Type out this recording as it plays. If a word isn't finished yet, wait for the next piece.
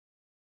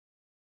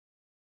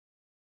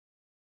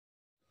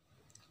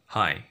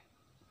Hi,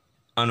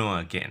 Anu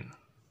again.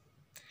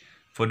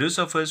 For those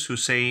of us who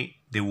say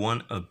they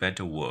want a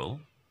better world,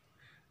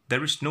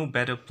 there is no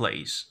better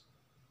place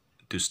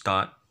to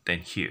start than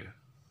here,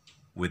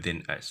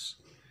 within us.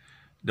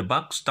 The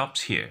buck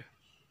stops here,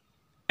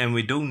 and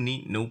we don't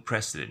need no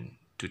precedent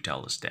to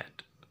tell us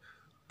that.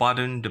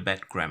 Pardon the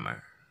bad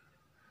grammar.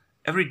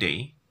 Every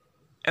day,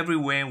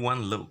 everywhere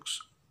one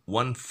looks,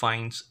 one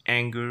finds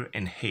anger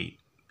and hate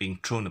being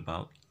thrown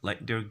about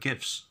like they're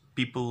gifts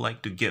people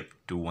like to give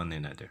to one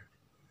another.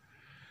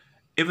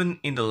 Even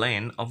in the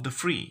land of the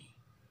free,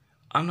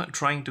 I'm not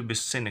trying to be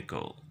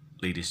cynical,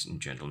 ladies and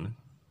gentlemen.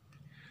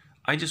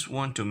 I just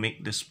want to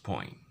make this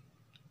point.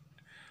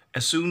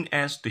 As soon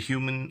as the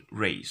human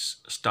race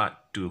start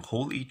to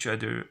hold each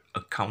other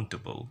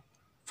accountable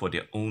for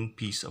their own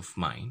peace of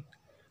mind,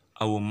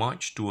 our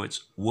march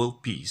towards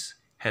world peace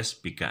has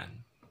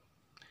begun.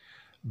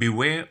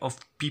 Beware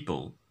of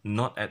people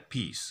not at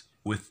peace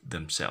with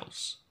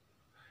themselves.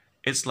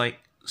 It's like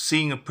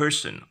seeing a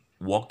person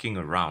walking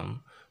around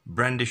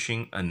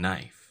brandishing a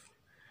knife.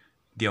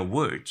 Their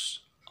words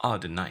are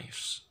the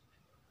knives.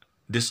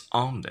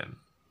 Disarm them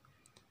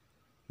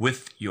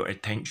with your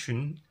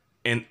attention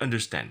and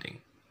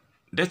understanding.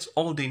 That's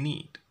all they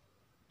need,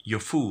 your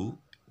full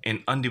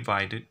and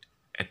undivided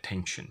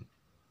attention.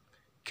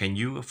 Can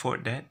you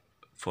afford that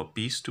for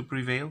peace to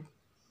prevail?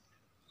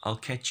 I'll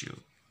catch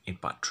you in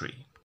part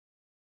 3.